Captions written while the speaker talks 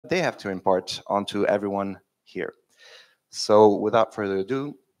they have to impart onto everyone here. So without further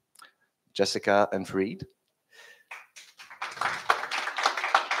ado, Jessica and Farid.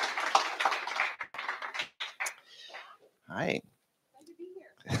 Hi.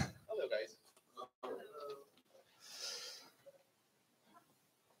 Hello, guys.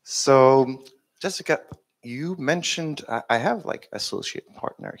 So, Jessica, you mentioned I have like associate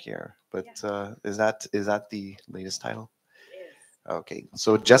partner here, but is that the latest title? Okay,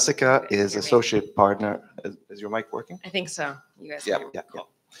 so Jessica is associate partner. Is your mic working? I think so. You guys Yeah, can. yeah, yeah.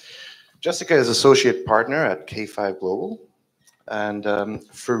 Jessica is associate partner at K5 Global, and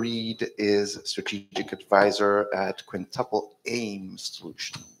Farid is strategic advisor at Quintuple Aim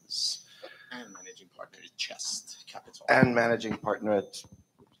Solutions. And managing partner at Chest Capital. And managing partner at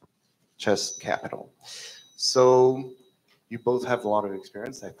Chest Capital. So you both have a lot of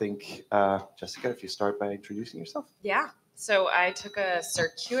experience. I think, Jessica, if you start by introducing yourself. Yeah. So I took a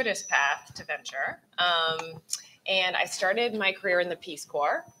circuitous path to venture, and I started my career in the Peace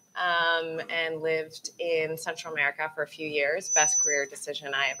Corps and lived in Central America for a few years. Best career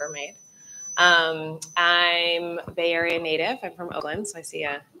decision I ever made. I'm Bay Area native. I'm from Oakland, so I see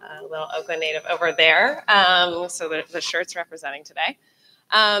a little Oakland native over there. So the shirt's representing today.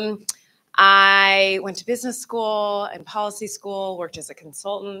 I went to business school and policy school, worked as a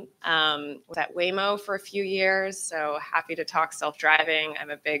consultant, was at Waymo for a few years, so happy to talk self-driving. I'm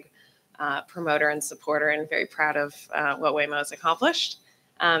a big promoter and supporter and very proud of what Waymo has accomplished.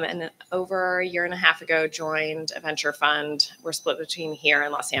 And then over a year and a half ago, joined a venture fund. We're split between here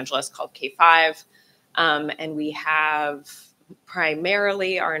and Los Angeles called K5. And we have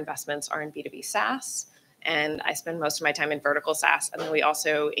primarily our investments are in B2B SaaS. And I spend most of my time in vertical SaaS. And then we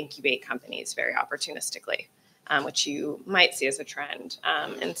also incubate companies very opportunistically, which you might see as a trend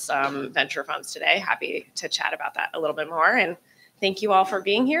in some venture funds today. Happy to chat about that a little bit more. And thank you all for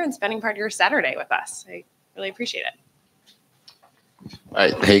being here and spending part of your Saturday with us. I really appreciate it. All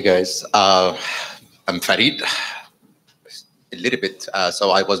right. Hey, guys. I'm Farid. A little bit.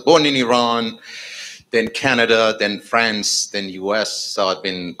 So I was born in Iran, then Canada, then France, then US. So I've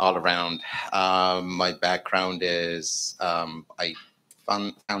been all around. My background is I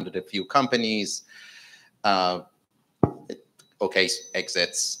founded a few companies,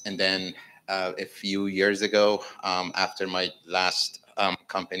 exits. And then a few years ago, after my last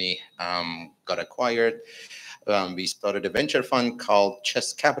company got acquired, we started a venture fund called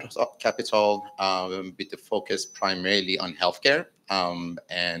Chess Capital with the focus primarily on healthcare. I'm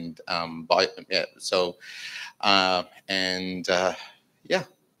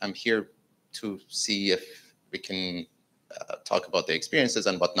here to see if we can talk about the experiences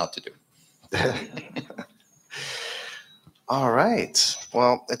and what not to do. All right.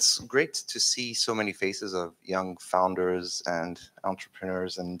 Well, it's great to see so many faces of young founders and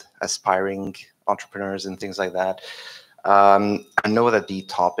entrepreneurs and aspiring entrepreneurs and things like that. I know that the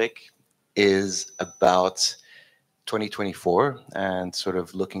topic is about 2024 and sort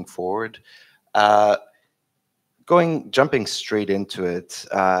of looking forward. Jumping straight into it,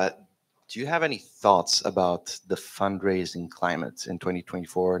 do you have any thoughts about the fundraising climate in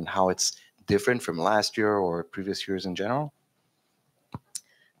 2024 and how it's different from last year or previous years in general?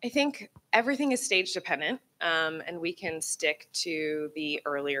 I think everything is stage dependent, and we can stick to the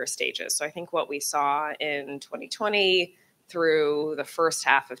earlier stages. So I think what we saw in 2020 through the first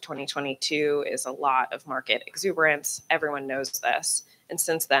half of 2022 is a lot of market exuberance. Everyone knows this. And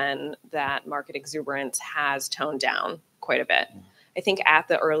since then, that market exuberance has toned down quite a bit. I think at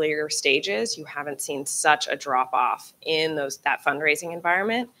the earlier stages, you haven't seen such a drop off in that fundraising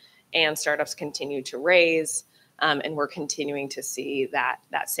environment, and startups continue to raise. And we're continuing to see that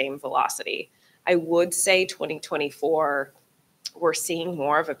same velocity. I would say 2024, we're seeing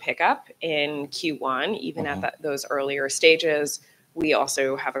more of a pickup in Q1, even at those earlier stages. We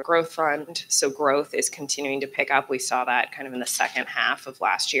also have a growth fund, so growth is continuing to pick up. We saw that kind of in the second half of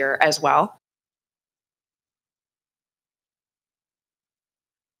last year as well.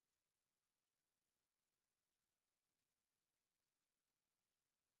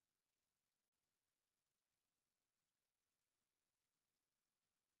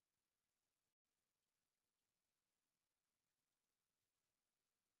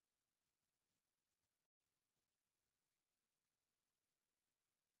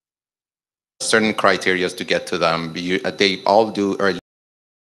 Certain criteria to get to them. They all do early.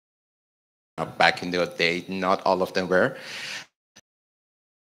 Back in the day, not all of them were.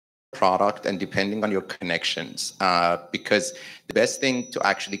 product and depending on your connections, because the best thing to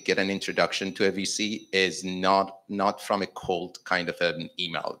actually get an introduction to a VC is not from a cold kind of an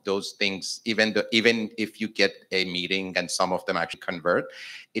email. Those things, even if you get a meeting and some of them actually convert,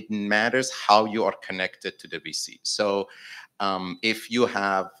 it matters how you are connected to the VC. So if you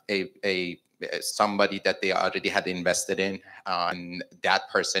have somebody that they already had invested in, and that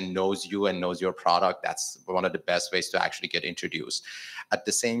person knows you and knows your product, that's one of the best ways to actually get introduced. At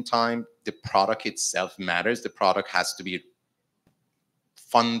the same time, the product itself matters. The product has to be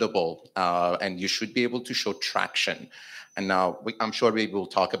fundable, and you should be able to show traction. And now I'm sure we will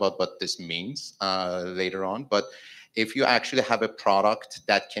talk about what this means later on, but if you actually have a product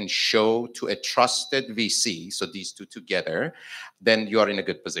that can show to a trusted VC, so these two together, then you are in a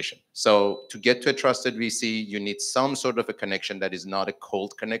good position. So to get to a trusted VC, you need some sort of a connection that is not a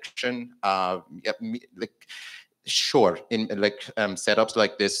cold connection. Sure, in setups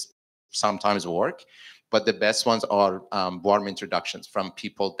like this sometimes work, but the best ones are warm introductions from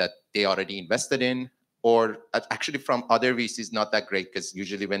people that they already invested in, or actually from other VCs. Not that great, because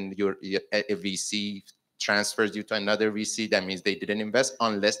usually when a VC transfers you to another VC, that means they didn't invest,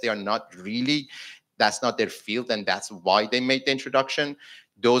 unless they are not really, that's not their field and that's why they made the introduction.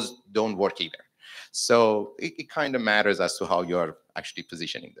 Those don't work either. So it kind of matters as to how you're actually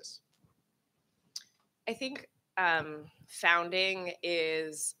positioning this. I think founding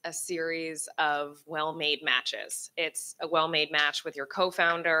is a series of well-made matches. It's a well-made match with your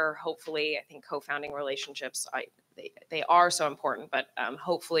co-founder. Hopefully, I think co-founding relationships, they are so important, but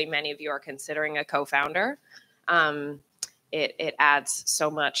hopefully many of you are considering a co-founder. It adds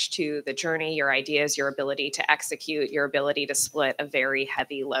so much to the journey, your ideas, your ability to execute, your ability to split a very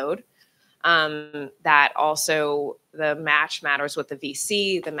heavy load. That also, the match matters with the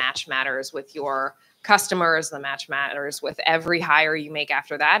VC, the match matters with your customers, the match matters with every hire you make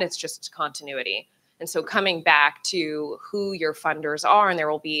after that. It's just continuity. And so coming back to who your funders are, and there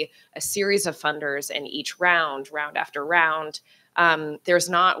will be a series of funders in each round after round, there's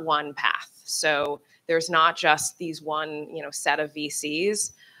not one path. So there's not just these one, set of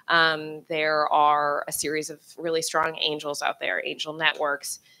VCs. There are a series of really strong angels out there, angel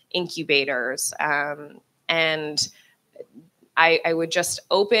networks, incubators, and I would just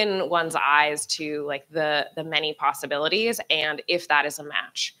open one's eyes to the many possibilities, and if that is a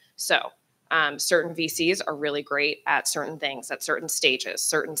match. So certain VCs are really great at certain things, at certain stages,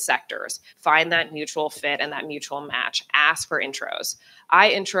 certain sectors. Find that mutual fit and that mutual match. Ask for intros.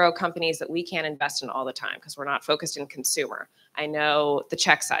 I intro companies that we can't invest in all the time because we're not focused in consumer. I know the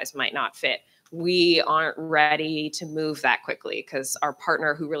check size might not fit. We aren't ready to move that quickly because our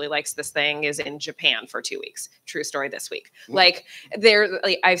partner who really likes this thing is in Japan for 2 weeks. True story this week.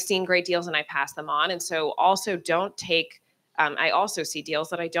 I've seen great deals and I pass them on. And so also don't take, I also see deals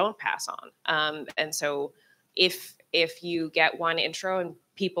that I don't pass on. And so if you get one intro and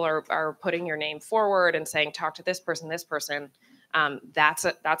people are putting your name forward and saying, talk to this person, that's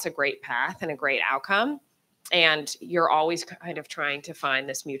a great path and a great outcome. And you're always kind of trying to find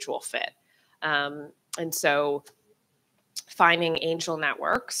this mutual fit. And so finding angel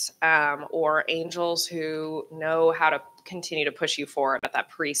networks or angels who know how to continue to push you forward at that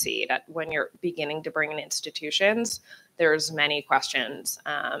pre-seed. When you're beginning to bring in institutions, there's many questions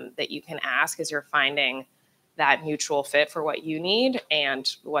that you can ask as you're finding that mutual fit for what you need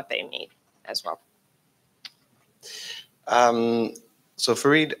and what they need as well. So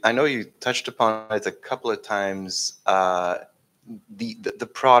Farid, I know you touched upon it a couple of times, the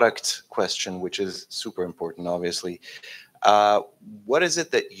product question, which is super important, obviously. What is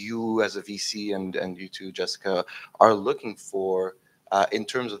it that you as a VC and you too, Jessica, are looking for in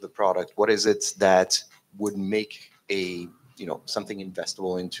terms of the product? What is it that would make something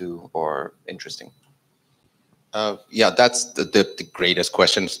investable into or interesting? Yeah, that's the greatest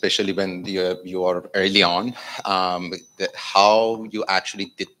question, especially when you are early on. How you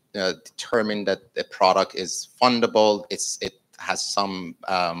actually determine that the product is fundable, it has some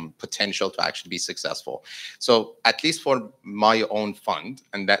potential to actually be successful. So at least for my own fund,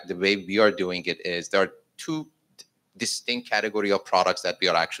 and that the way we are doing it is there are two distinct category of products that we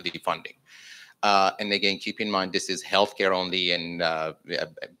are actually funding. And again, keep in mind, this is healthcare only and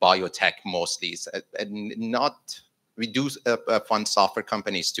biotech mostly. We do fund software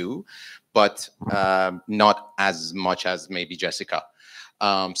companies too, but not as much as maybe Jessica.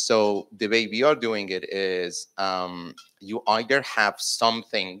 So the way we are doing it is you either have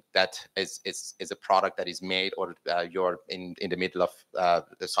something that is a product that is made, or you're in the middle of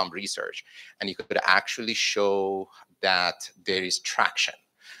some research, and you could actually show that there is traction.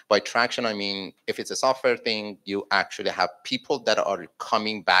 By traction, I mean, if it's a software thing, you actually have people that are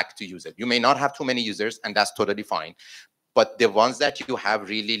coming back to use it. You may not have too many users, and that's totally fine. But the ones that you have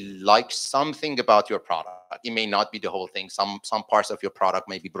really like something about your product, it may not be the whole thing. Some parts of your product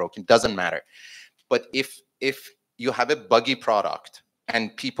may be broken, doesn't matter. But if you have a buggy product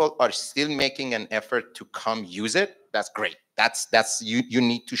and people are still making an effort to come use it, that's great. That's you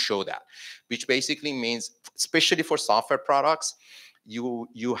need to show that, which basically means, especially for software products,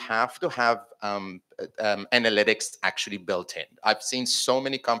 you have to have analytics actually built in. I've seen so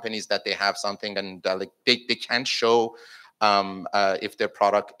many companies that they have something and like they can't show if their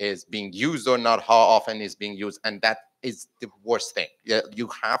product is being used or not, how often is being used, and that is the worst thing. Yeah, you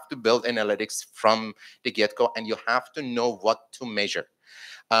have to build analytics from the get-go, and you have to know what to measure.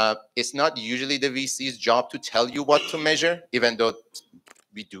 It's not usually the VC's job to tell you what to measure, even though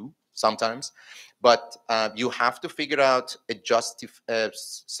we do sometimes. But you have to figure out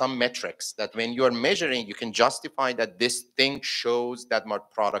some metrics that when you're measuring, you can justify that this thing shows that my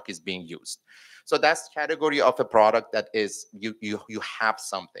product is being used. So that's category of a product that is you have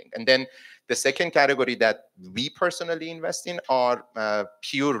something. And then the second category that we personally invest in are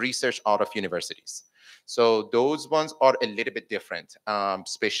pure research out of universities. So those ones are a little bit different,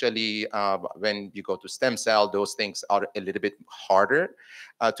 especially when you go to stem cell. Those things are a little bit harder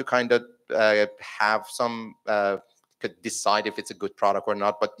to kind of have some could decide if it's a good product or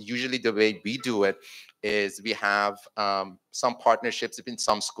not. But usually the way we do it is we have some partnerships in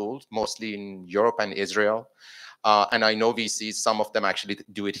some schools, mostly in Europe and Israel. And I know VCs, some of them actually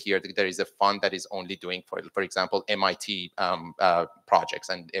do it here. There is a fund that is only doing, for example, MIT projects.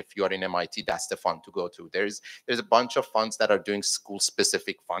 And if you're in MIT, that's the fund to go to. There's a bunch of funds that are doing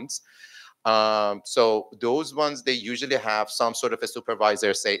school-specific funds. So those ones, they usually have some sort of a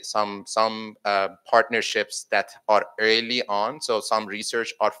supervisor, say some partnerships that are early on. So some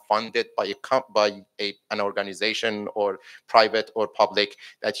research are funded by an organization or private or public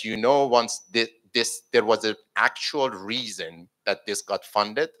that once there was an actual reason that this got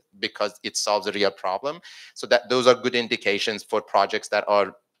funded because it solves a real problem. So that those are good indications for projects that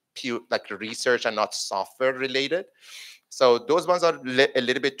are pure like research and not software related. So those ones are a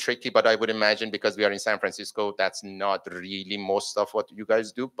little bit tricky, but I would imagine because we are in San Francisco, that's not really most of what you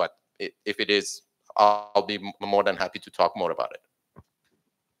guys do. But if it is, I'll be more than happy to talk more about it.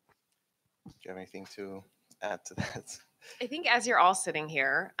 Do you have anything to add to that? I think as you're all sitting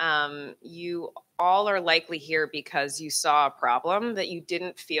here, you all are likely here because you saw a problem that you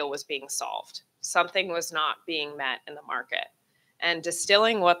didn't feel was being solved. Something was not being met in the market. And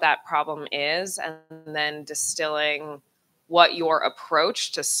distilling what that problem is, and then distilling what your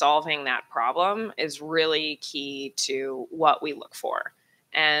approach to solving that problem is really key to what we look for.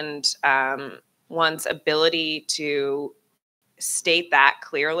 And one's ability to state that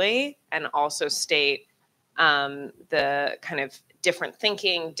clearly and also state the kind of different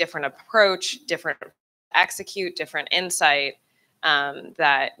thinking, different approach, different execute, different insight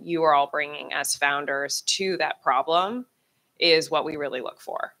that you are all bringing as founders to that problem is what we really look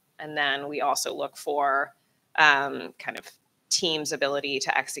for. And then we also look for kind of team's ability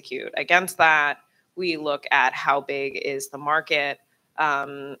to execute against that. We look at how big is the market.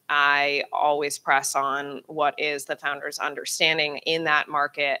 I always press on what is the founder's understanding in that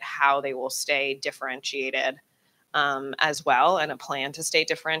market, how they will stay differentiated as well, and a plan to stay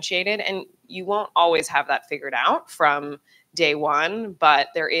differentiated. And you won't always have that figured out from day one, but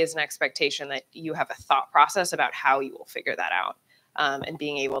there is an expectation that you have a thought process about how you will figure that out. And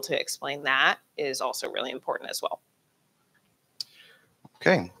being able to explain that is also really important as well.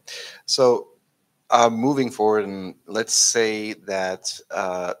 Okay, so moving forward, and let's say that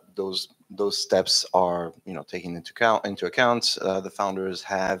those steps are taken into account. The founders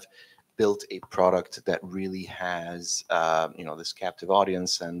have built a product that really has this captive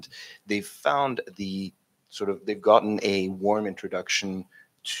audience, and they've found they've gotten a warm introduction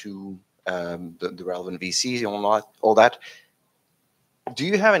to the relevant VCs and all that. Do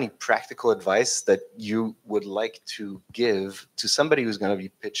you have any practical advice that you would like to give to somebody who's going to be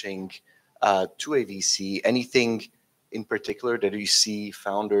pitching to a VC? Anything in particular that you see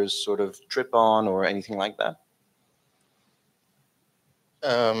founders sort of trip on or anything like that?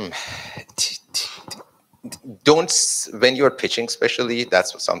 When you're pitching, especially,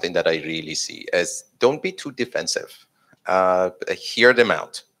 that's something that I really see is don't be too defensive. Hear them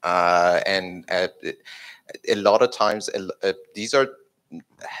out. And a lot of times, these are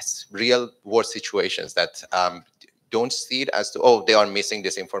real world situations that don't see it as they are missing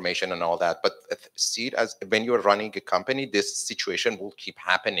this information and all that, but see it as when you're running a company, this situation will keep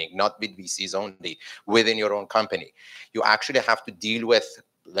happening, not with VCs only, within your own company. You actually have to deal with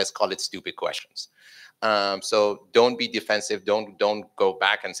let's call it stupid questions. So don't be defensive. Don't go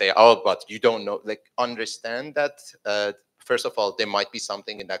back and say, oh, but you don't know. Like, understand that first of all, there might be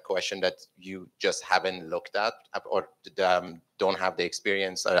something in that question that you just haven't looked at, or don't have the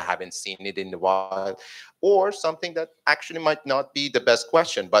experience, or haven't seen it in the wild, or something that actually might not be the best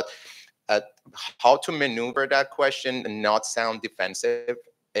question. But how to maneuver that question and not sound defensive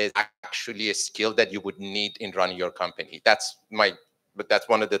is actually a skill that you would need in running your company. That's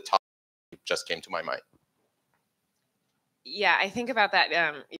one of the top just came to my mind. Yeah, I think about that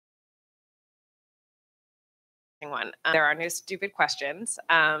one. There are no stupid questions,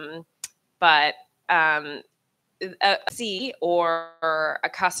 but a C or a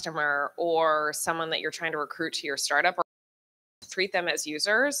customer or someone that you're trying to recruit to your startup, or treat them as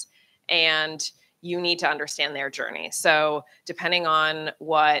users, and you need to understand their journey. So depending on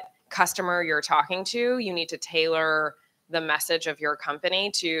what customer you're talking to, you need to tailor the message of your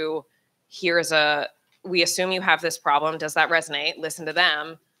company to, we assume you have this problem. Does that resonate? Listen to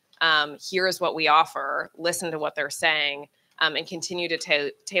them. Here's what we offer. Listen to what they're saying, and continue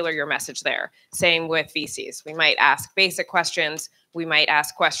to tailor your message there. Same with VCs. We might ask basic questions. We might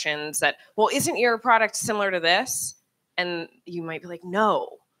ask questions that, well, isn't your product similar to this? And you might be like,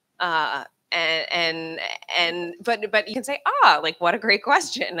 no. But you can say, like, what a great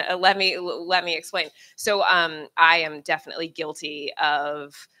question. Let me explain. So I am definitely guilty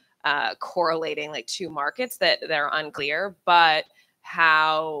of correlating like two markets that are unclear, but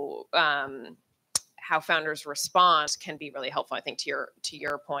how founders respond can be really helpful, I think, to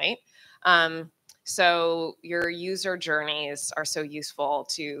your point. So your user journeys are so useful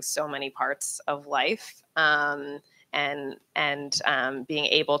to so many parts of life, and being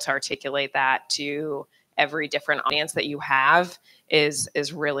able to articulate that to every different audience that you have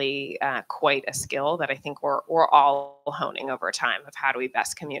is really quite a skill that I think we're all honing over time, of how do we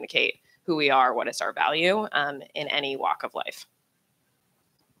best communicate who we are, what is our value, in any walk of life.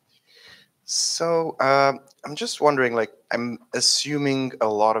 So I'm just wondering, like, I'm assuming a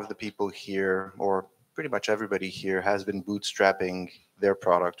lot of the people here, or pretty much everybody here, has been bootstrapping their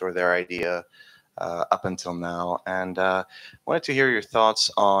product or their idea up until now. And wanted to hear your thoughts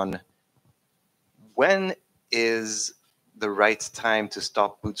on when is the right time to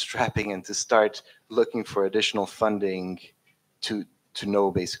stop bootstrapping and to start looking for additional funding, to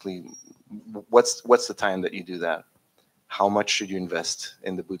know basically what's the time that you do that? How much should you invest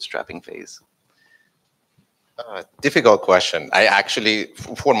in the bootstrapping phase? Difficult question. I actually,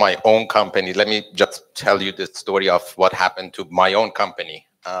 for my own company, let me just tell you the story of what happened to my own company,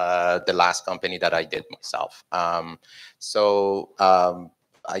 the last company that I did myself. I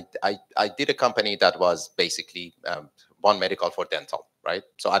did a company that was basically one medical for dental, right?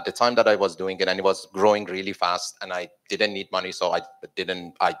 So at the time that I was doing it, and it was growing really fast, and I didn't need money, so I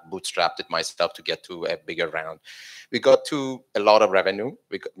bootstrapped it myself to get to a bigger round. We got to a lot of revenue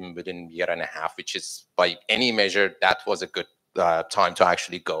within a year and a half, which is, by any measure, that was a good time to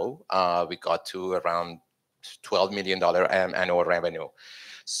actually go. We got to around $12 million annual revenue.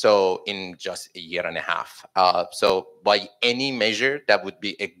 So in just a year and a half. So by any measure, that would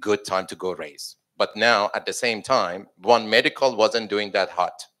be a good time to go raise. But now, at the same time, One Medical wasn't doing that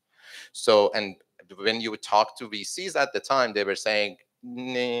hot. So, and when you would talk to VCs at the time, they were saying,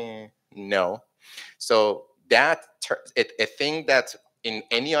 nah, no. So that a thing that in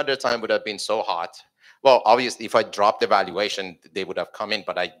any other time would have been so hot. Well, obviously, if I dropped the valuation, they would have come in,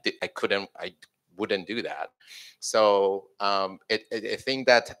 but I wouldn't do that. So a thing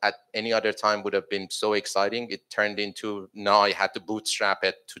that at any other time would have been so exciting, it turned into, now I had to bootstrap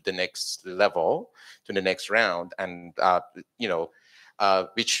it to the next level, to the next round, and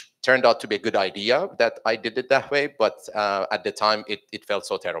which turned out to be a good idea that I did it that way. But at the time, it felt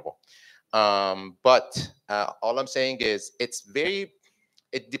so terrible. But all I'm saying is,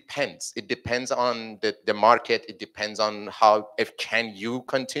 it depends. It depends on the market. It depends on if can you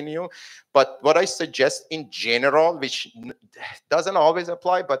continue. But what I suggest in general, which doesn't always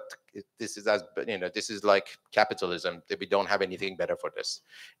apply, but this is this is like capitalism. That we don't have anything better for this.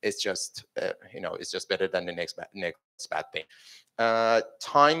 It's just it's just better than the next bad thing.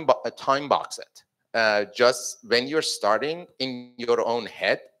 Time box it. Just when you're starting in your own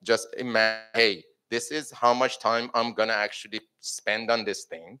head, just imagine, hey, this is how much time I'm gonna actually spend on this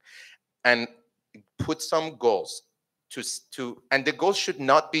thing, and put some goals and the goal should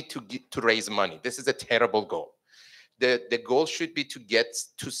not be to raise money. This is a terrible goal. The goal should be to get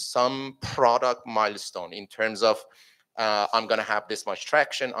to some product milestone in terms of I'm gonna have this much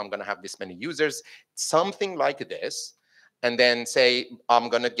traction, I'm gonna have this many users, something like this, and then say I'm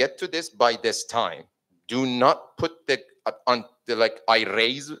gonna get to this by this time. Do not put the I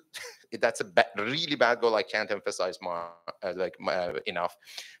raise. That's a really bad goal. I can't emphasize enough.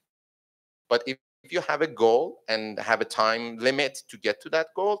 But if you have a goal and have a time limit to get to that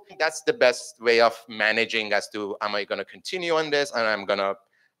goal, that's the best way of managing as to, am I going to continue on this, and I'm going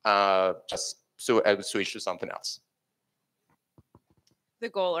to just switch to something else. The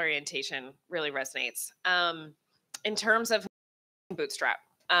goal orientation really resonates. In terms of bootstrap,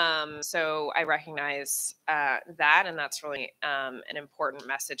 so I recognize that, and that's really an important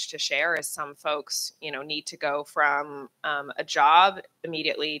message to share. Is some folks, need to go from a job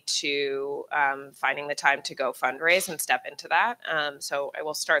immediately to finding the time to go fundraise and step into that. So I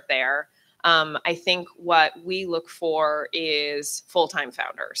will start there. I think what we look for is full-time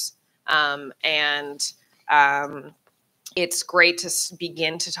founders, and it's great to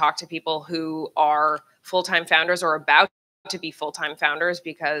begin to talk to people who are full-time founders or about to be full-time founders,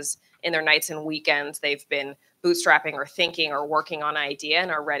 because in their nights and weekends, they've been bootstrapping or thinking or working on an idea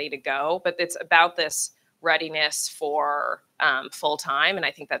and are ready to go. But it's about this readiness for full-time. And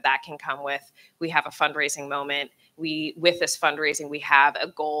I think that can come with, we have a fundraising moment. With this fundraising, we have a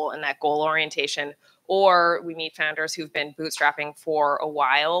goal, and that goal orientation, or we meet founders who've been bootstrapping for a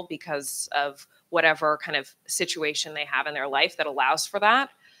while because of whatever kind of situation they have in their life that allows for that.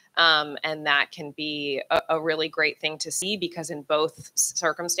 And that can be a really great thing to see, because in both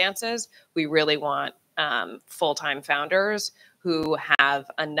circumstances, we really want full-time founders who have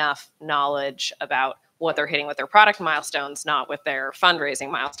enough knowledge about what they're hitting with their product milestones, not with their fundraising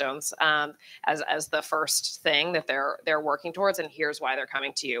milestones, as the first thing that they're working towards. And here's why they're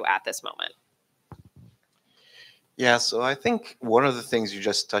coming to you at this moment. Yeah, so I think one of the things you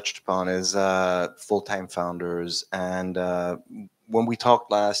just touched upon is full-time founders. And when we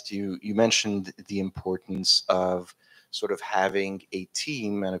talked last, you mentioned the importance of sort of having a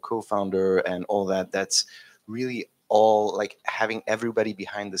team and a co-founder and all that. That's really all like having everybody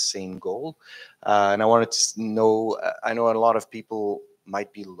behind the same goal. And I wanted to know, I know a lot of people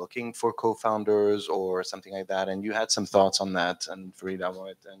might be looking for co-founders or something like that. And you had some thoughts on that. And Farid,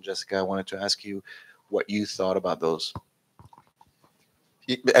 and Jessica, I wanted to ask you what you thought about those.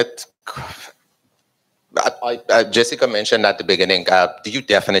 Jessica mentioned at the beginning, you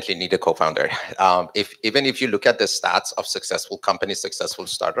definitely need a co-founder. Even if you look at the stats of successful companies, successful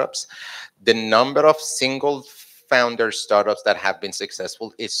startups, the number of single founder startups that have been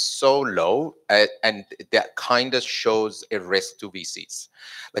successful is so low, and that kind of shows a risk to VCs.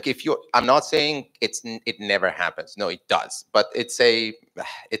 Like I'm not saying it never happens. No, it does, but it's a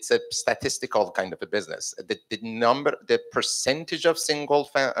statistical kind of a business. The percentage of single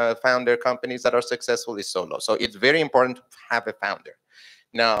founder companies that are successful is so low. So it's very important to have a founder.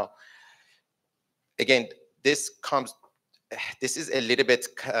 Now, again, this is a little bit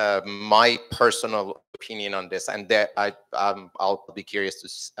my personal opinion on this, and I'll be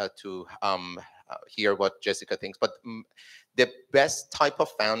curious to hear what Jessica thinks. But the best type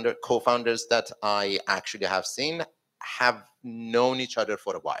of co-founders that I actually have seen have known each other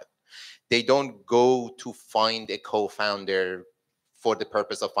for a while. They don't go to find a co-founder for the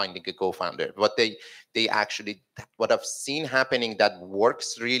purpose of finding a co-founder. What what I've seen happening that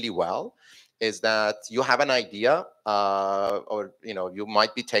works really well is that you have an idea, or you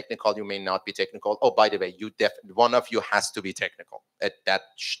might be technical, you may not be technical. Oh, by the way, one of you has to be technical. That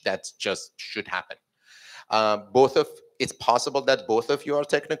just should happen. It's possible that both of you are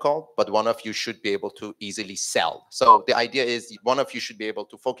technical, but one of you should be able to easily sell. So the idea is one of you should be able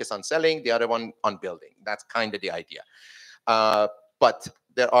to focus on selling, the other one on building. That's kind of the idea. But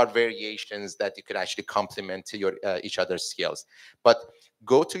there are variations that you could actually complement to your each other's skills. But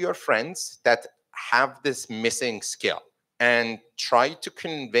go to your friends that have this missing skill and try to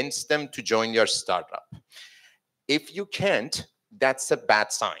convince them to join your startup. If you can't, that's a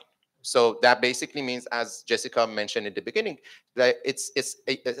bad sign. So that basically means, as Jessica mentioned in the beginning, that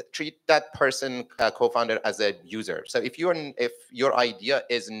treat that person, co-founder, as a user. So if your idea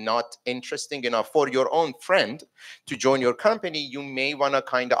is not interesting enough for your own friend to join your company, you may want to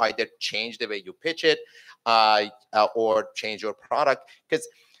kind of either change the way you pitch it, or change your product. Because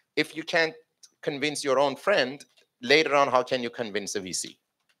if you can't convince your own friend, later on, how can you convince a VC?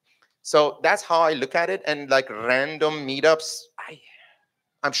 So that's how I look at it. And like random meetups,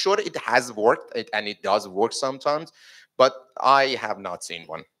 I'm sure it has worked, and it does work sometimes, but I have not seen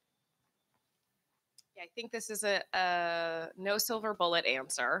one. Yeah, I think this is a no silver bullet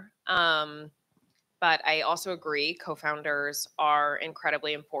answer. But I also agree co-founders are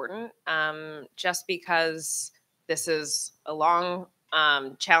incredibly important, just because this is a long,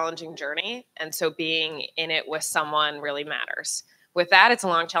 challenging journey. And so being in it with someone really matters. With that, it's a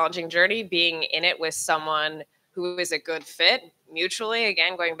long, challenging journey. Being in it with someone who is a good fit mutually,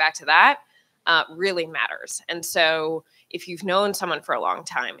 again, going back to that, really matters. And so if you've known someone for a long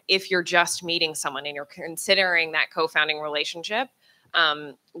time, if you're just meeting someone and you're considering that co-founding relationship,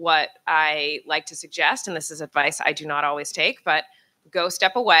 what I like to suggest, and this is advice I do not always take, but go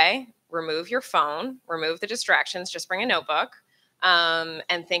step away, remove your phone, remove the distractions, just bring a notebook,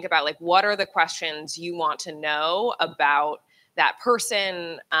 and think about like, what are the questions you want to know about that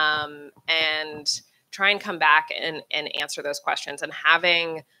person, and try and come back and answer those questions. And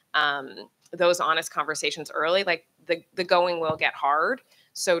having those honest conversations early, like the going will get hard.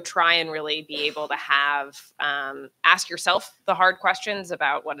 So try and really be able to have, ask yourself the hard questions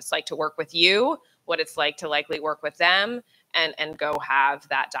about what it's like to work with you, what it's like to likely work with them, and go have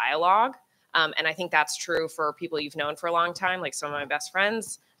that dialogue. And I think that's true for people you've known for a long time. Like some of my best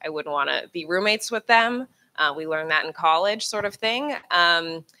friends, I wouldn't want to be roommates with them. We learned that in college, sort of thing.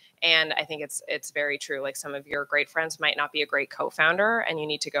 And I think it's very true. Like some of your great friends might not be a great co-founder, and you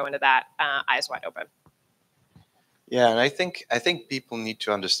need to go into that eyes wide open. Yeah, and I think people need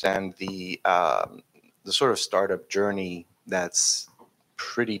to understand the sort of startup journey that's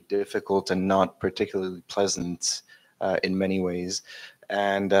pretty difficult and not particularly pleasant in many ways.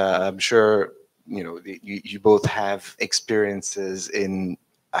 And I'm sure you both have experiences in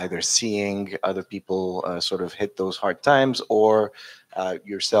either seeing other people sort of hit those hard times, or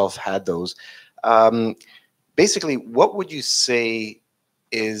yourself had those. Basically, what would you say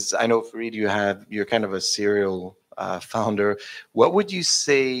is, I know Farid, you're kind of a serial founder. What would you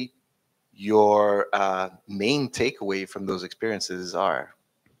say your main takeaway from those experiences are?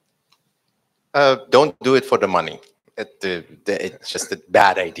 Don't do it for the money. It's just a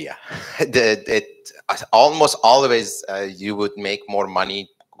bad idea. It almost always you would make more money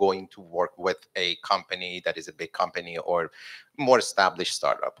going to work with a company that is a big company or more established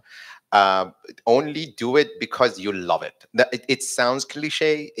startup. Only do it because you love it. It sounds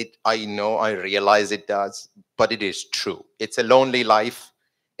cliche. I know, I realize it does, but it is true. It's a lonely life.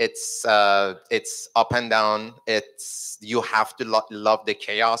 It's up and down. You have to love the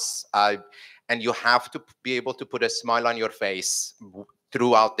chaos, and you have to be able to put a smile on your face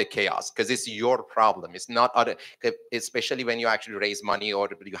throughout the chaos, because it's your problem. It's not other, especially when you actually raise money or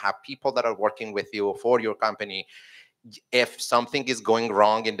you have people that are working with you for your company. If something is going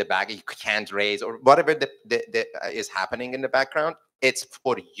wrong in the back, you can't raise, or whatever is happening in the background, it's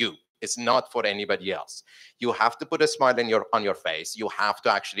for you. It's not for anybody else. You have to put a smile on your face. You have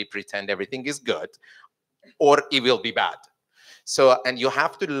to actually pretend everything is good, or it will be bad. So, and you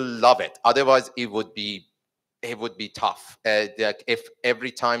have to love it. Otherwise, it would be tough. If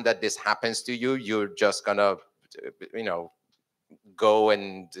every time that this happens to you, you're just gonna, go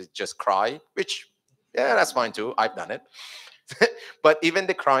and just cry, which, yeah, that's fine too. I've done it. But even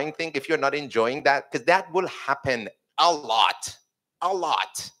the crying thing, if you're not enjoying that, because that will happen a lot.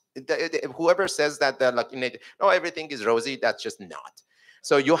 Whoever says that they're like, no, everything is rosy, that's just not.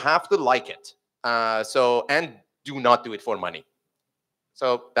 So you have to like it. And do not do it for money.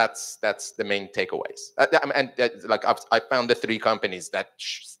 So that's the main takeaways. Like I found the 3 companies that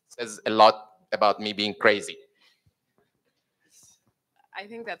says a lot about me being crazy. I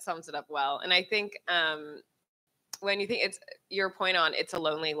think that sums it up well. And I think when you think, it's your point on it's a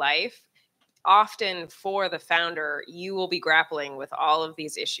lonely life, often for the founder, you will be grappling with all of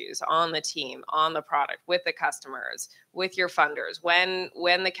these issues on the team, on the product, with the customers, with your funders, when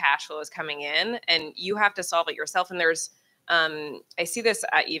the cash flow is coming in, and you have to solve it yourself. And there's I see this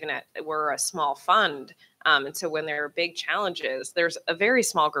we're a small fund. And so when there are big challenges, there's a very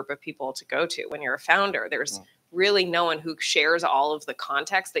small group of people to go to. When you're a founder, there's really no one who shares all of the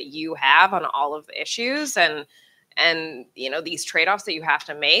context that you have on all of the issues and these trade-offs that you have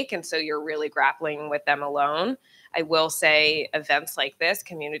to make. And so you're really grappling with them alone. I will say events like this,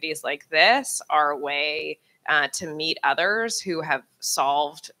 communities like this, are a way to meet others who have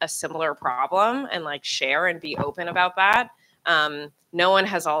solved a similar problem and share and be open about that. No one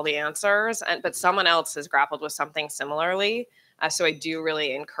has all the answers, but someone else has grappled with something similarly. So I do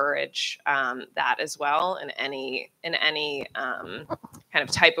really encourage that as well in any kind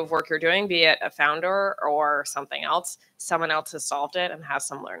of type of work you're doing, be it a founder or something else. Someone else has solved it and has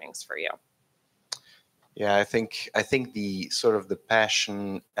some learnings for you. Yeah, I think the sort of the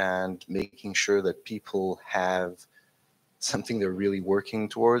passion and making sure that people have something they're really working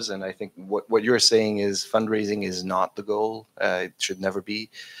towards. And I think what you're saying is fundraising is not the goal. It should never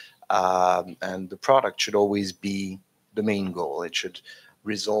be. And the product should always be the main goal. It should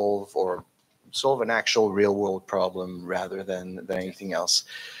resolve or solve an actual real world problem rather than anything else.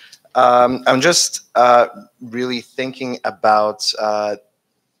 I'm just really thinking about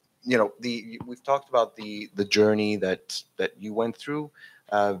we've talked about the journey that you went through.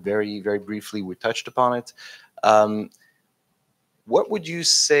 Very briefly, we touched upon it. What would you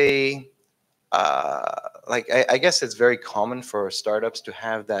say? I guess it's very common for startups to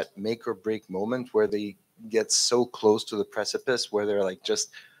have that make or break moment where they get so close to the precipice, where they're like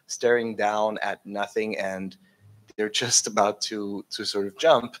just staring down at nothing and they're just about to sort of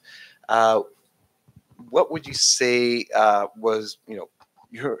jump. What would you say was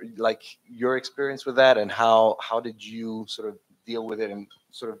your experience with that, and how did you sort of deal with it and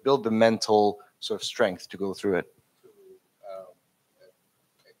sort of build the mental sort of strength to go through it?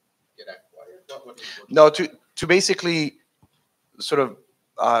 No, to basically sort of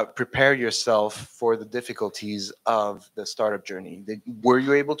prepare yourself for the difficulties of the startup journey. Were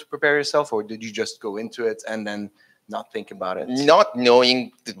you able to prepare yourself, or did you just go into it and then not think about it? Not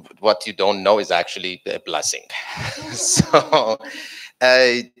knowing what you don't know is actually a blessing. So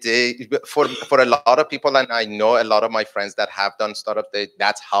for a lot of people, and I know a lot of my friends that have done startup,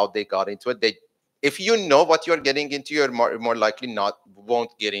 that's how they got into it. If you know what you're getting into, you're more likely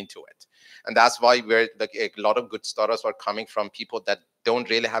won't get into it. And that's why a lot of good startups are coming from people that don't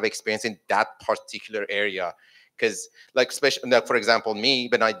really have experience in that particular area. Because especially for example, me,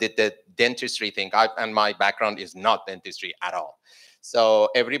 when I did the dentistry thing, and my background is not dentistry at all. So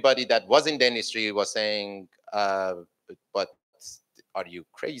everybody that was in dentistry was saying, but are you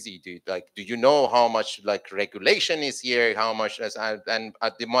crazy, dude? Do you know how much regulation is here? How much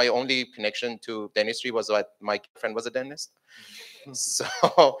my only connection to dentistry was that my friend was a dentist. So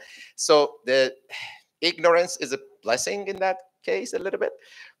the ignorance is a blessing in that case a little bit.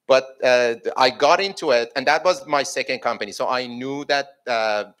 But I got into it, and that was my second company. So I knew that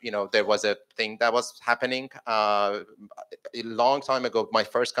there was a thing that was happening a long time ago. My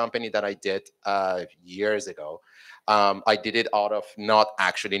first company that I did years ago, I did it out of not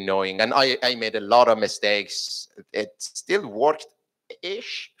actually knowing, and I made a lot of mistakes. It still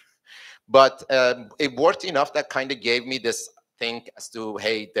worked-ish, but it worked enough that kind of gave me this thing as to,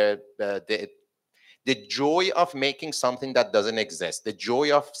 hey, the joy of making something that doesn't exist, the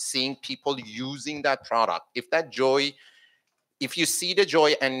joy of seeing people using that product. If you see the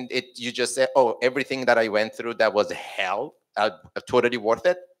joy and you just say, oh, everything that I went through that was hell, totally worth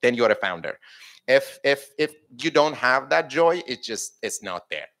it, then you're a founder. If you don't have that joy, it's not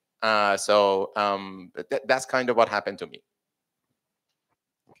there. That's kind of what happened to me.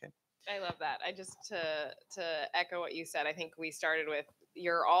 I love that. I just to echo what you said, I think we started with,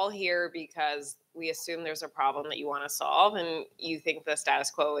 you're all here because we assume there's a problem that you want to solve, and you think the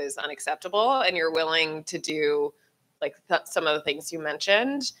status quo is unacceptable, and you're willing to do some of the things you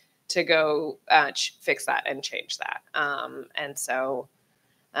mentioned to go fix that and change that. And so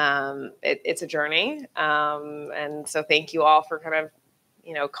it's a journey. And so thank you all for kind of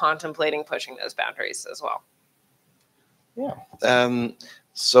contemplating pushing those boundaries as well. Yeah.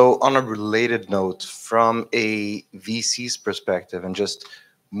 So on a related note, from a VC's perspective and just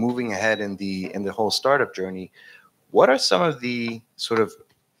moving ahead in the whole startup journey, what are some of the sort of,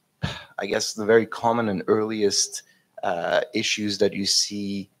 I guess, the very common and earliest issues that you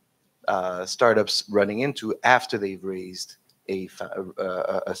see startups running into after they've raised a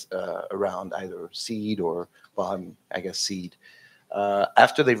round, either seed or, I guess seed.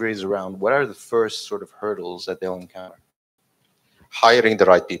 After they've raised a round, what are the first sort of hurdles that they'll encounter? Hiring the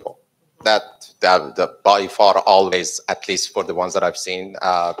right people. That by far always, at least for the ones that I've seen,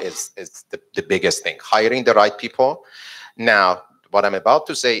 is the biggest thing. Hiring the right people. Now, what I'm about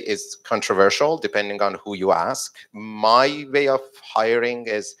to say is controversial, depending on who you ask. My way of hiring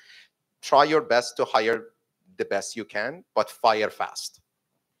is try your best to hire the best you can, but fire fast.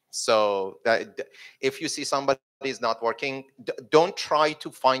 So if you see somebody is not working, don't try to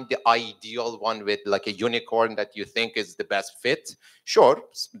find the ideal one with a unicorn that you think is the best fit. Sure,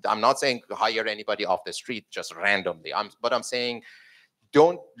 I'm not saying hire anybody off the street just randomly. But I'm saying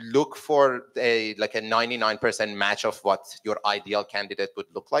don't look for a 99% match of what your ideal candidate would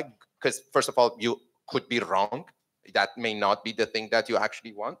look like, because first of all, you could be wrong. That may not be the thing that you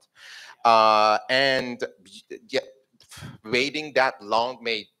actually want, and waiting that long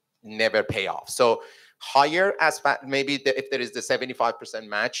may never pay off. So hire as fast. Maybe if there is the 75%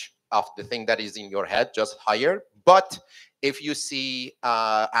 match of the thing that is in your head, just hire. But if you see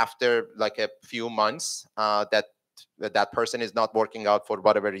after a few months that person is not working out for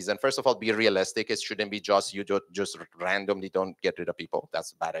whatever reason, first of all, be realistic. It shouldn't be just you just randomly don't get rid of people.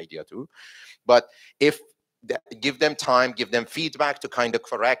 That's a bad idea too. But give them time, give them feedback to kind of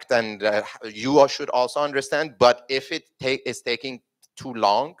correct, and you should also understand. But if it is taking too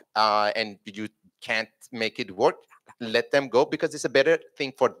long and you can't make it work, let them go because it's a better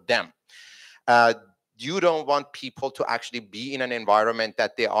thing for them. Uh, you don't want people to actually be in an environment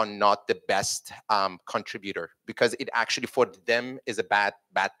that they are not the best contributor, because it actually for them is a bad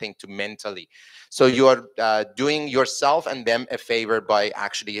thing to mentally. So you are doing yourself and them a favor by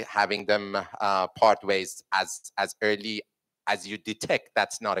actually having them part ways as early as you detect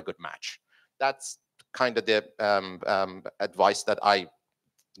that's not a good match. That's kind of the advice that I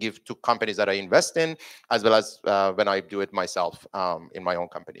give to companies that I invest in, as well as when I do it myself in my own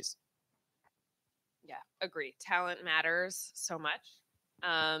companies. Yeah, agree. Talent matters so much.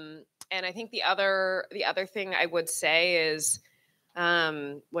 And I think the other thing I would say is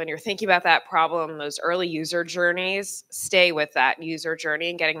when you're thinking about that problem, those early user journeys, stay with that user journey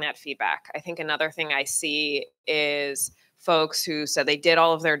and getting that feedback. I think another thing I see is folks who said they did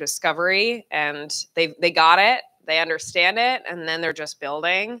all of their discovery and they got it, they understand it, and then they're just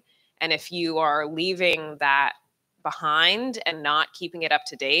building. And if you are leaving that behind and not keeping it up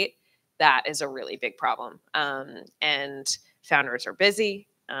to date, that is a really big problem. And founders are busy.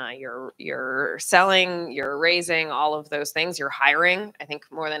 You're selling, you're raising, all of those things. You're hiring, I think,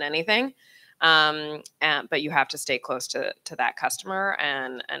 more than anything. But you have to stay close to that customer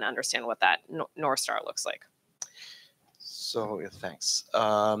and understand what that North Star looks like. So yeah, thanks.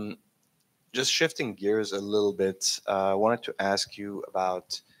 Just shifting gears a little bit, I wanted to ask you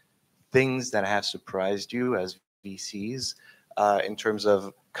about things that have surprised you as VCs in terms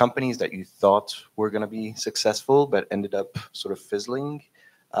of companies that you thought were going to be successful but ended up sort of fizzling,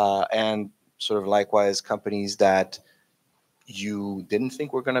 and sort of likewise companies that you didn't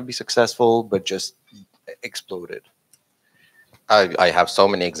think were going to be successful but just exploded. I have so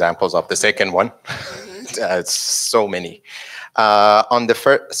many examples of the second one. So many. On the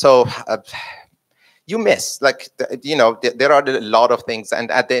first, so you miss, like, there are a lot of things,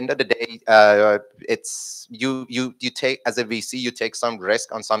 and at the end of the day, it's you take, as a VC, you take some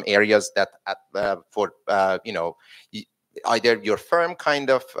risk on some areas that either your firm kind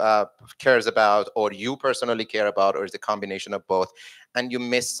of cares about, or you personally care about, or it's a combination of both, and you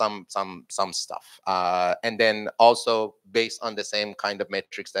miss some stuff. And then also, based on the same kind of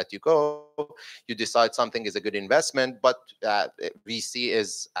metrics that you go, you decide something is a good investment, but VC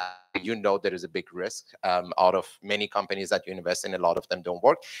is, there is a big risk out of many companies that you invest in. A lot of them don't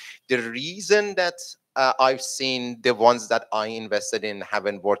work. The reason that I've seen the ones that I invested in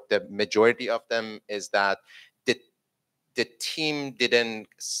haven't worked, the majority of them, is that the team didn't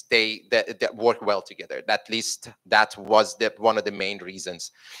that work well together. At least that was one of the main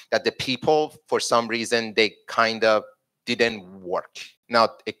reasons, that the people, for some reason, they kind of didn't work.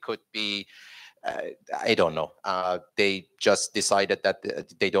 Now, it could be, I don't know, they just decided that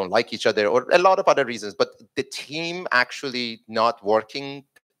they don't like each other, or a lot of other reasons, but the team actually not working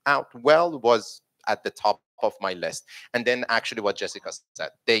out well was at the top of my list. And then actually what Jessica said,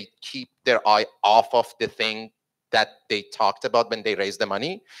 they keep their eye off of the thing that they talked about when they raised the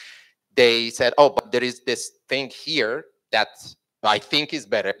money. They said, oh, but there is this thing here that I think is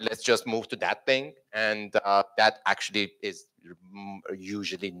better. Let's just move to that thing. And that actually is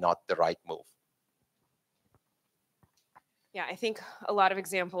usually not the right move. Yeah, I think a lot of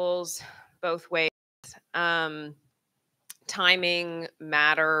examples both ways. Timing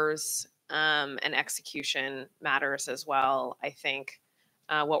matters, and execution matters as well. I think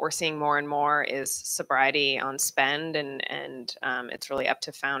what we're seeing more and more is sobriety on spend, and it's really up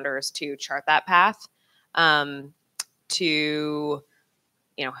to founders to chart that path. To,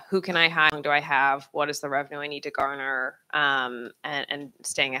 who can I hire? How long do I have? What is the revenue I need to garner? And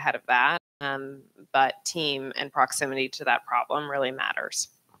staying ahead of that. But team and proximity to that problem really matters.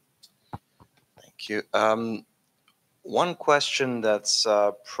 Thank you. One question that's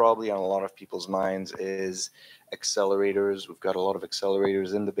probably on a lot of people's minds is accelerators. We've got a lot of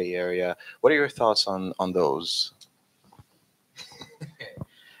accelerators in the Bay Area. What are your thoughts on those?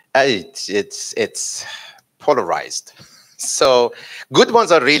 It's polarized. So good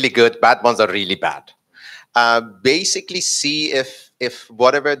ones are really good, bad ones are really bad. Basically, see if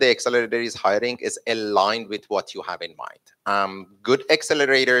whatever the accelerator is hiring is aligned with what you have in mind. Good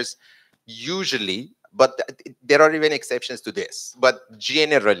accelerators usually, but there are even exceptions to this, but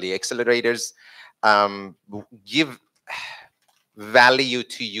generally accelerators give value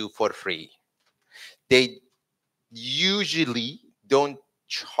to you for free. They usually don't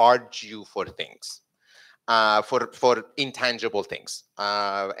charge you for things, for intangible things,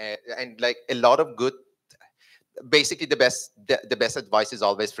 and like a lot of good. Basically, the best advice is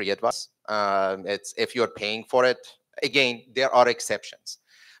always free advice. It's if you're paying for it. Again, there are exceptions,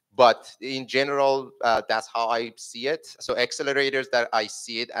 but in general, that's how I see it. So accelerators, that I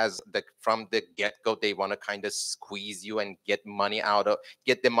see it as from the get-go, they want to kind of squeeze you and get the money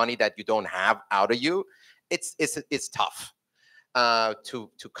that you don't have out of you. It's tough to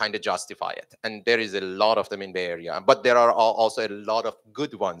kind of justify it, and there is a lot of them in Bay Area, but there are also a lot of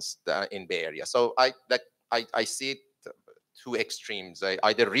good ones in Bay Area. So I see it two extremes,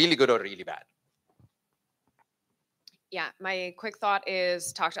 either really good or really bad. Yeah, my quick thought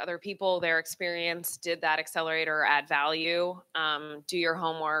is talk to other people, their experience. Did that accelerator add value? Do your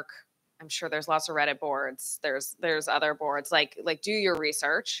homework. I'm sure there's lots of Reddit boards. There's other boards. Like do your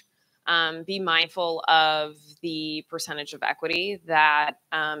research. Be mindful of the percentage of equity that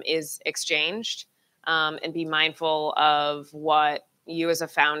is exchanged, and be mindful of what you as a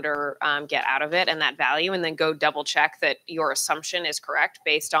founder get out of it and that value, and then go double check that your assumption is correct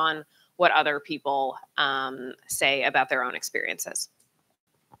based on what other people say about their own experiences.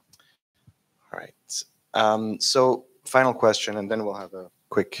 All right. So final question, and then we'll have a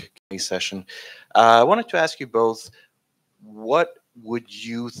quick Q&A session. I wanted to ask you both, what would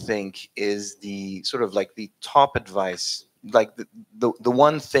you think is the sort of like the top advice, like the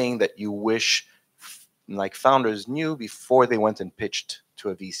one thing that you wish like founders knew before they went and pitched to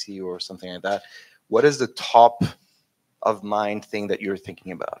a VC or something like that? What is the top of mind thing that you're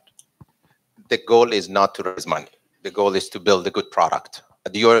thinking about? The goal is not to raise money. The goal is to build a good product.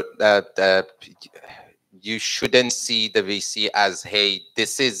 You shouldn't see the VC as, hey,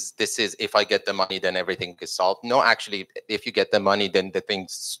 this is if I get the money, then everything is solved. No, actually, if you get the money, then the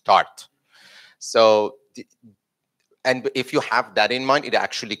things start. So, and if you have that in mind, it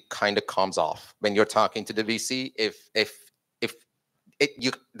actually kind of comes off when you're talking to the VC.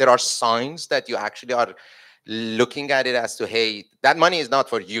 There are signs that you actually are looking at it as to, hey, that money is not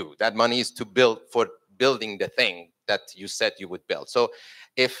for you. That money is to building the thing that you said you would build. So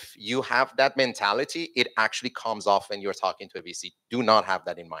if you have that mentality, it actually comes off when you're talking to a VC. Do not have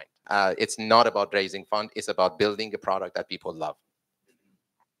that in mind. It's not about raising fund. It's about building a product that people love.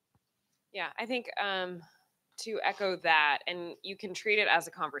 Yeah, I think to echo that, and you can treat it as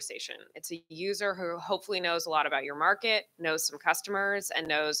a conversation. It's a user who hopefully knows a lot about your market, knows some customers, and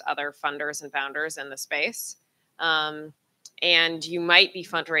knows other funders and founders in the space. And you might be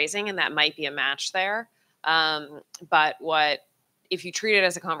fundraising, and that might be a match there. But if you treat it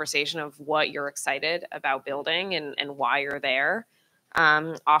as a conversation of what you're excited about building and why you're there,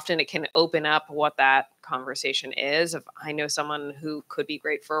 often it can open up what that conversation is. If I know someone who could be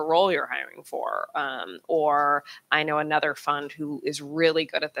great for a role you're hiring for, or I know another fund who is really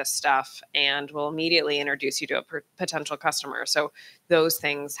good at this stuff and will immediately introduce you to a potential customer. So those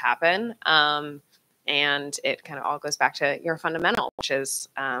things happen. And it kind of all goes back to your fundamental, which is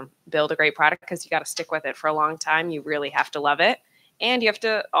build a great product, because you got to stick with it for a long time. You really have to love it. And you have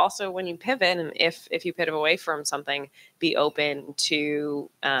to also, when you pivot, and if you pivot away from something, be open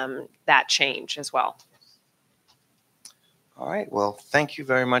to that change as well. All right. Well, thank you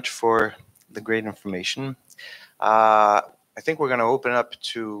very much for the great information. I think we're going to open up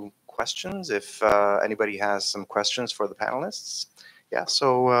to questions if anybody has some questions for the panelists. Yeah,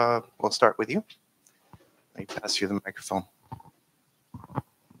 so we'll start with you. Let me pass you the microphone.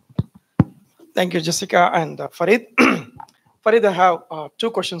 Thank you, Jessica and Farid. Farid, I have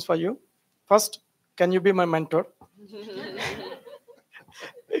two questions for you. First, can you be my mentor?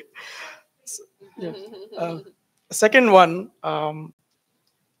 Yes. Second one,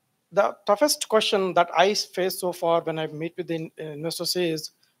 the toughest question that I face so far when I meet with the investors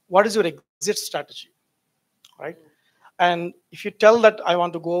is, what is your exit strategy, right? And if you tell that I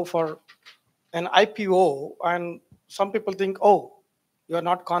want to go for an IPO, and some people think, oh, you are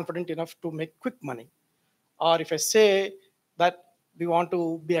not confident enough to make quick money. Or if I say that we want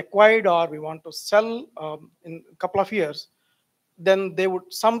to be acquired or we want to sell in a couple of years, then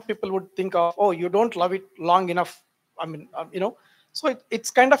some people would think of, oh, you don't love it long enough. I mean, so it's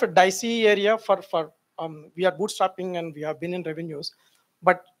kind of a dicey area for we are bootstrapping and we have been in revenues.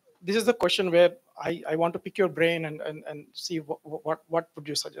 But this is the question where I want to pick your brain and see what would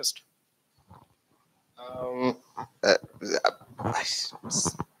you suggest?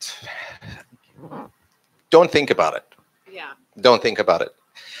 Don't think about it. Yeah. Don't think about it.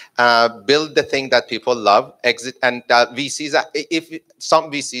 Build the thing that people love. Exit, and VCs. If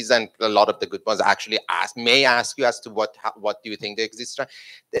some VCs and a lot of the good ones actually may ask you as to what do you think the exit strategy.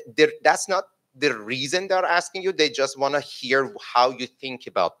 That's not the reason they're asking you. They just want to hear how you think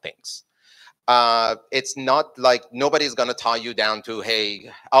about things. It's not like nobody's going to tie you down to,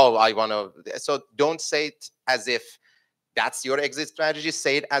 hey, oh, I want to. So don't say it as if that's your exit strategy.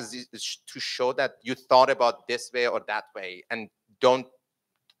 Say it as to show that you thought about this way or that way, and don't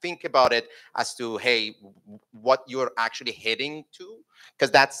think about it as to, hey, what you're actually heading to,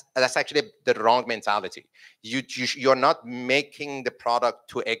 because that's actually the wrong mentality. You're not making the product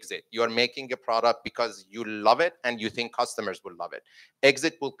to exit. You're making a product because you love it and you think customers will love it.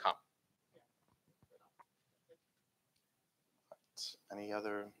 Exit will come. Any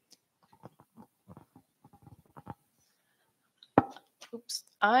other? Oops.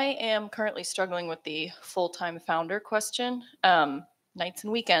 I am currently struggling with the full-time founder question. Nights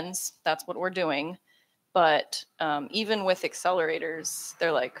and weekends, that's what we're doing. But even with accelerators,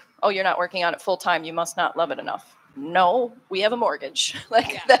 they're like, oh, you're not working on it full-time. You must not love it enough. No, we have a mortgage.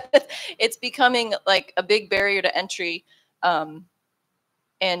 Like that, it's becoming like a big barrier to entry.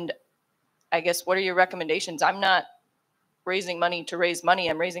 And I guess, what are your recommendations? I'm not raising money to raise money.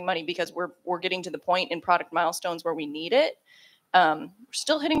 I'm raising money because we're getting to the point in product milestones where we need it. We're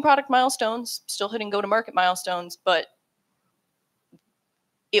still hitting product milestones, still hitting go-to-market milestones, but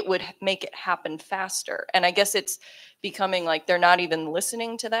it would make it happen faster. And I guess it's becoming like they're not even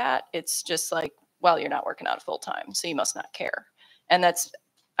listening to that. It's just like, well, you're not working out full time, so you must not care. And that's,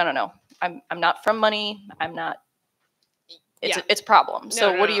 I don't know. I'm not from money. I'm not. It's a problem.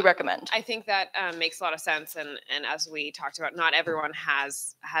 So what do you recommend? I think that makes a lot of sense. And as we talked about, not everyone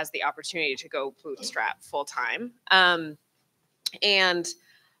has the opportunity to go bootstrap full time. And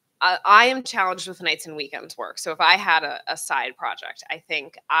I am challenged with nights and weekends work. So if I had a side project, I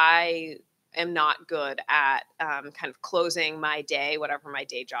think I am not good at kind of closing my day, whatever my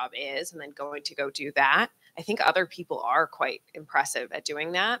day job is, and then going to go do that. I think other people are quite impressive at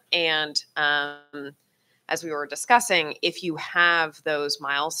doing that. And as we were discussing, if you have those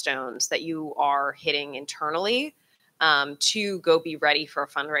milestones that you are hitting internally to go be ready for a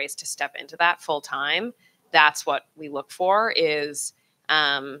fundraise to step into that full time, that's what we look for is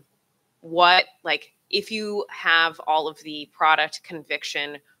if you have all of the product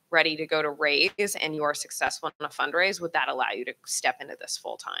conviction ready to go to raise and you are successful in a fundraise, would that allow you to step into this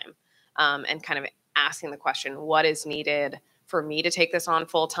full time? And kind of asking the question, what is needed for me to take this on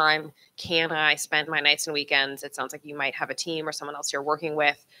full time? Can I spend my nights and weekends? It sounds like you might have a team or someone else you're working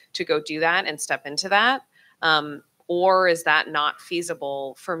with to go do that and step into that. Or is that not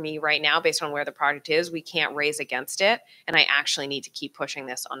feasible for me right now based on where the product is? We can't raise against it. And I actually need to keep pushing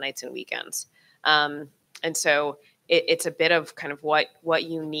this on nights and weekends. And so it's a bit of kind of what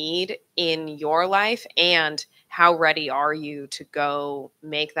you need in your life and how ready are you to go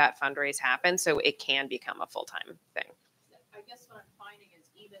make that fundraise happen so it can become a full-time thing. I guess what I'm finding is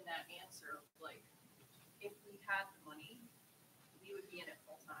even that answer, like if we had the money, we would be in it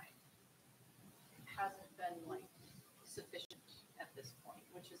full-time. It hasn't been like sufficient at this point,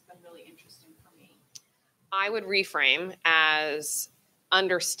 which has been really interesting for me. I would reframe as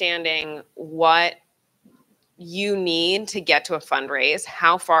understanding what you need to get to a fundraise.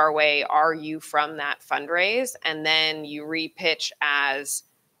 How far away are you from that fundraise? And then you repitch as,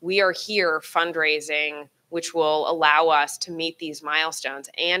 we are here fundraising, which will allow us to meet these milestones.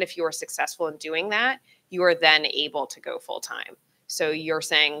 And if you are successful in doing that, you are then able to go full time. So you're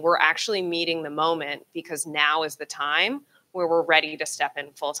saying we're actually meeting the moment because now is the time where we're ready to step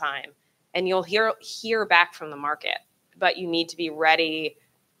in full time. And you'll hear back from the market, but you need to be ready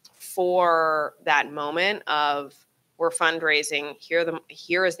for that moment of, we're fundraising,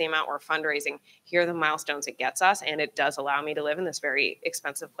 here is the amount we're fundraising, here are the milestones it gets us, and it does allow me to live in this very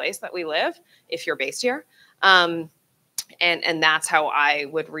expensive place that we live if you're based here. And that's how I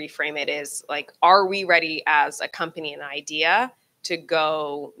would reframe it, is like, are we ready as a company and idea to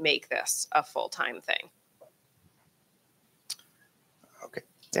go make this a full-time thing? Okay.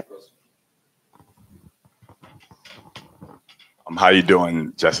 Yep. How you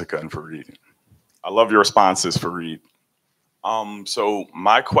doing, Jessica and Farid? I love your responses, Farid. So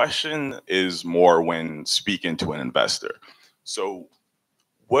my question is more when speaking to an investor. So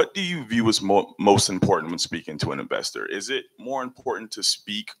what do you view as most important when speaking to an investor? Is it more important to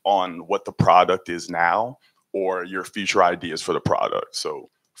speak on what the product is now or your future ideas for the product? So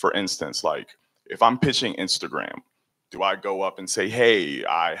for instance, like if I'm pitching Instagram, do I go up and say, hey,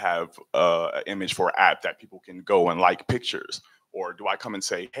 I have an image for an app that people can go and like pictures? Or do I come and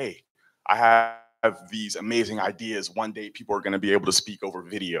say, hey, I have these amazing ideas. One day people are going to be able to speak over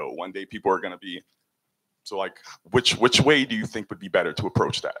video. One day people are going to be. So like, which way do you think would be better to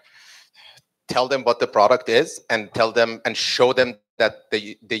approach that? Tell them what the product is and tell them and show them that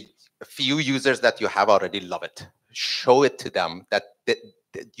the few users that you have already love it. Show it to them that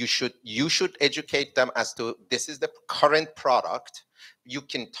you should educate them as to, this is the current product. You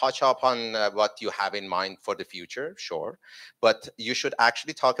can touch upon what you have in mind for the future, sure, but you should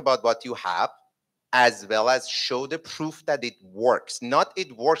actually talk about what you have as well as show the proof that it works. Not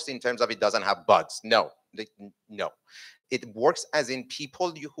it works in terms of it doesn't have bugs. No, no. It works as in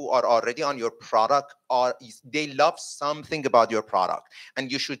people who are already on your product, or they love something about your product,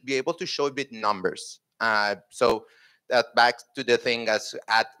 and you should be able to show it with numbers. So that back to the thing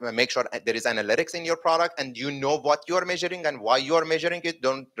make sure there is analytics in your product, and you know what you're measuring and why you're measuring it.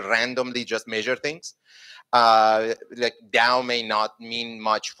 Don't randomly just measure things. Like DAO may not mean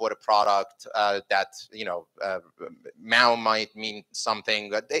much for a product that, you know, MAU might mean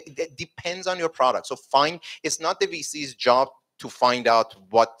something. It depends on your product. So it's not the VC's job to find out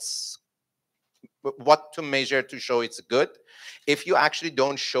what to measure to show it's good. If you actually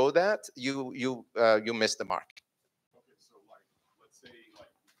don't show that, you miss the mark. Okay, so like, let's say like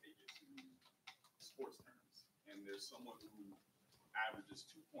we take it to sports terms, and there's someone who averages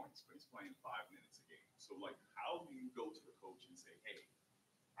 2 points, but he's playing 5 minutes a game. So like, how do you go to the coach and say, hey,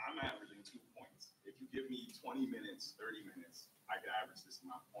 I'm averaging 2 points. If you give me 20 minutes, 30 minutes, I could average this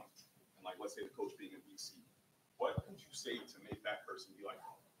amount of points. And like, let's say the coach being a VC, what could you say to make that person be like,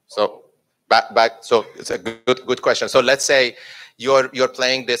 oh, so so it's a good question. So let's say you're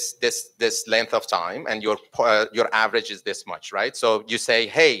playing this length of time, and your average is this much, right? So you say,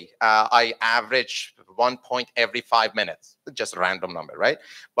 hey, I average 1 point every 5 minutes, just a random number, right?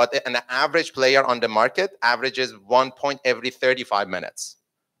 But an average player on the market averages 1 point every 35 minutes.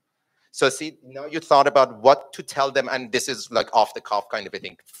 So see, now you thought about what to tell them, and this is like off the cuff kind of a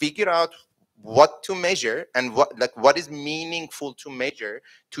thing. Figure out what to measure and what is meaningful to measure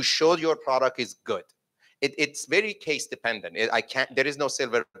to show your product is good. It's very case dependent. There is no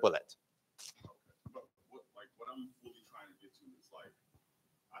silver bullet. But what I'm fully trying to get to is like,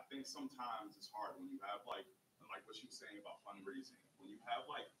 I think sometimes it's hard when you have like what you were saying about fundraising, when you have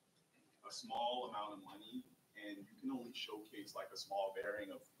like a small amount of money and you can only showcase like a small bearing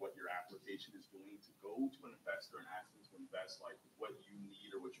of what your application is doing, to go to an investor and ask them to invest like what you need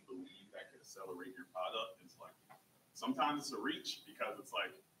or what you believe that could accelerate your product. It's like, sometimes it's a reach, because it's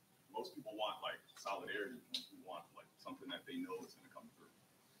like most people want like solidarity. Most people want like something that they know is going to come through.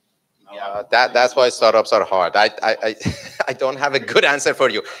 Yeah, that's why startups are hard. I don't have a good answer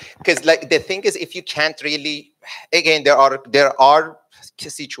for you, because like the thing is, if you can't really, again, there are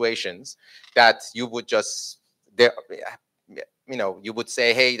situations that you would just you would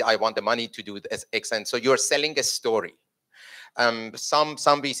say, hey, I want the money to do this X, and so you're selling a story. Some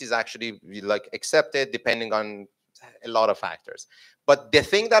VCs actually like accept it depending on a lot of factors. But the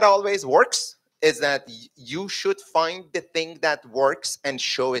thing that always works is that you should find the thing that works and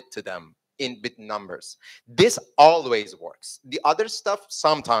show it to them with numbers. This always works. The other stuff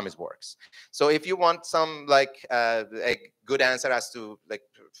sometimes works. So if you want some like a good answer as to like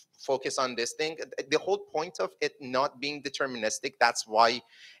focus on this thing, the whole point of it not being deterministic, that's why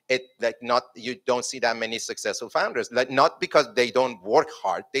you don't see that many successful founders. Like, not because they don't work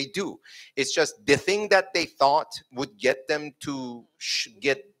hard, they do. It's just the thing that they thought would get them to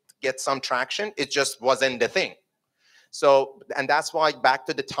get some traction, it just wasn't the thing. So, and that's why back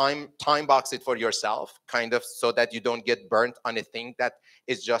to the time box it for yourself, kind of, so that you don't get burnt on a thing that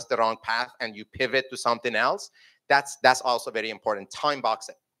is just the wrong path and you pivot to something else. That's also very important. Time box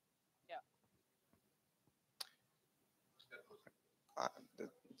it.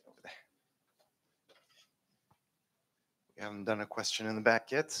 We haven't done a question in the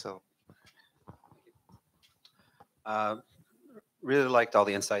back yet, so. Really liked all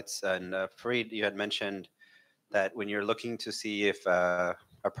the insights. And Farid, you had mentioned that when you're looking to see if a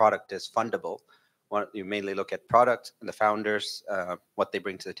product is fundable, you mainly look at product and the founders, what they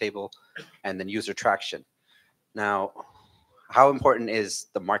bring to the table, and then user traction. Now, how important is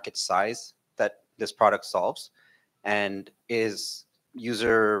the market size that this product solves? And is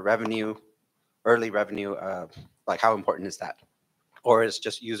user revenue, early revenue, like how important is that? Or is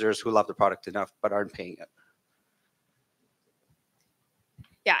just users who love the product enough but aren't paying it?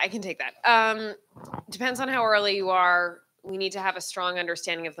 Yeah, I can take that. Depends on how early you are. We need to have a strong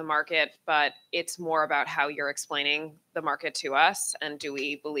understanding of the market, but it's more about how you're explaining the market to us, and do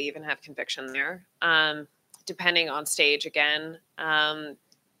we believe and have conviction there. Depending on stage, again,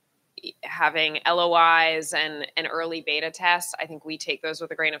 having LOIs and early beta tests, I think we take those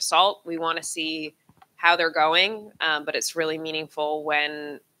with a grain of salt. We want to see how they're going, but it's really meaningful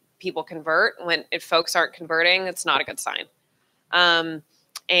when people convert. If folks aren't converting, it's not a good sign.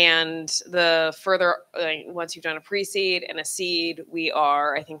 And the further, once you've done a pre-seed and a seed, we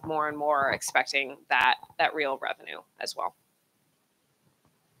are, I think, more and more expecting that real revenue as well.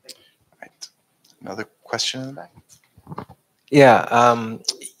 All right. Another question in the back? Yeah,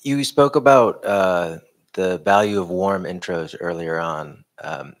 you spoke about the value of warm intros earlier on.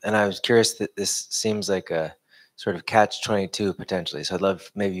 And I was curious that this seems like a sort of catch-22 potentially. So I'd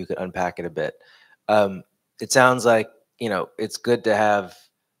love maybe you could unpack it a bit. It sounds like, it's good to have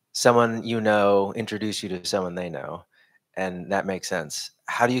someone introduce you to someone they know, and that makes sense.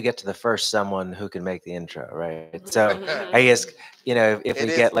 How do you get to the first someone who can make the intro, right? So I guess,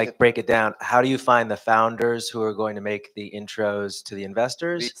 if we break it down, how do you find the founders who are going to make the intros to the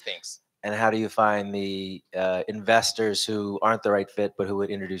investors? These things. And how do you find the investors who aren't the right fit, but who would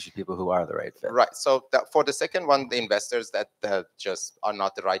introduce you to people who are the right fit? Right. So for the second one, the investors that just are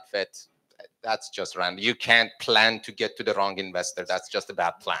not the right fit, that's just random. You can't plan to get to the wrong investor. That's just a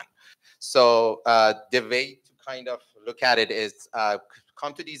bad plan. So the way to kind of look at it is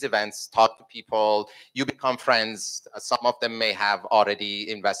come to these events, talk to people, you become friends. Some of them may have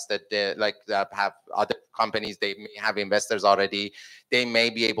already invested, have other companies, they may have investors already. They may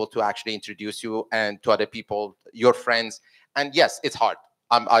be able to actually introduce you and to other people, your friends. And yes, it's hard.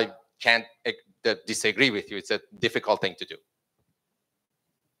 I can't disagree with you. It's a difficult thing to do.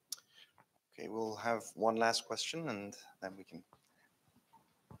 Okay, we'll have one last question and then we can.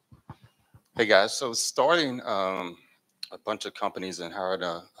 Hey guys, so starting a bunch of companies and hired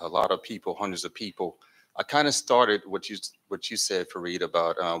a lot of people, hundreds of people. I kind of started what you said, Farid,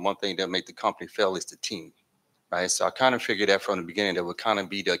 about one thing that made the company fail is the team, right? So I kind of figured that from the beginning that would kind of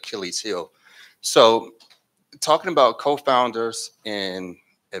be the Achilles heel. So talking about co-founders and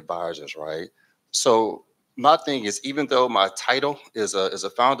advisors, right? So my thing is, even though my title is a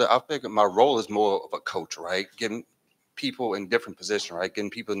founder, I think my role is more of a coach, right? Getting people in different positions, right?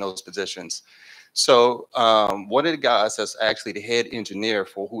 Getting people in those positions. So one of the guys that's actually the head engineer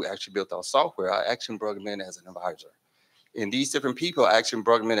for who actually built our software, I actually brought him in as an advisor. And these different people actually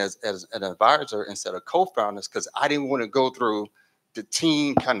brought him in as an advisor instead of co-founders because I didn't want to go through the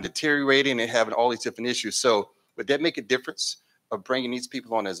team kind of deteriorating and having all these different issues. So would that make a difference of bringing these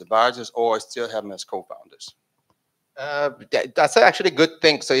people on as advisors or still having them as co-founders? That's actually a good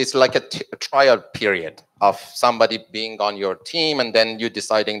thing. So it's like a trial period of somebody being on your team and then you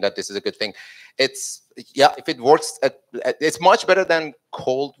deciding that this is a good thing. If it works, it's much better than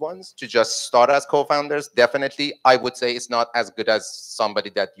cold ones to just start as co-founders. Definitely, I would say it's not as good as somebody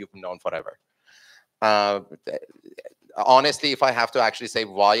that you've known forever. Honestly, if I have to actually say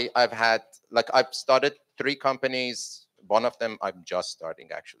why I've started 3 companies. One of them I'm just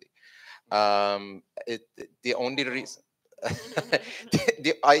starting actually. The only reason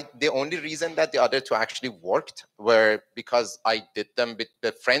the only reason that the other 2 actually worked were because I did them with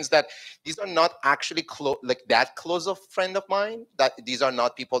the friends that these are not actually that close of friend of mine, that these are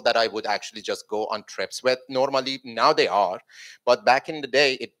not people that I would actually just go on trips with normally. Now they are, but back in the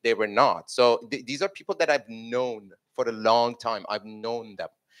day they were not. So these are people that I've known for a long time. I've known them.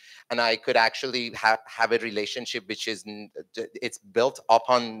 And I could actually have a relationship which is it's built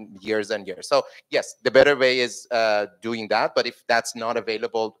upon years and years. So yes, the better way is doing that. But if that's not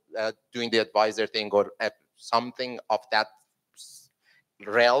available, doing the advisor thing or something of that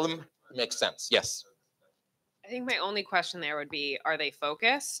realm makes sense. Yes. I think my only question there would be, are they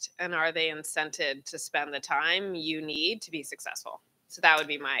focused and are they incented to spend the time you need to be successful? So that would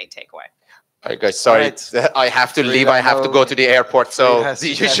be my takeaway. All right, guys, sorry. Right. I have to leave. I have to go to the airport. So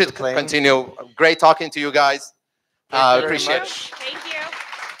you should continue. Great talking to you guys. Appreciate it.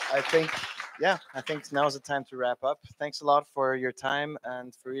 Thank you. I think now's the time to wrap up. Thanks a lot for your time.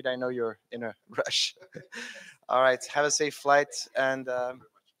 And Farid, I know you're in a rush. All right. Have a safe flight. And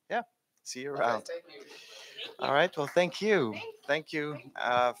see you around. All right. Well, thank you. Thank you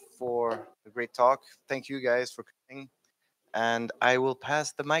for the great talk. Thank you guys for coming. And I will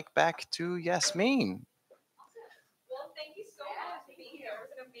pass the mic back to Yasmin. Well, thank you so much for being here. It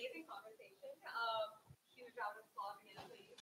was an amazing conversation.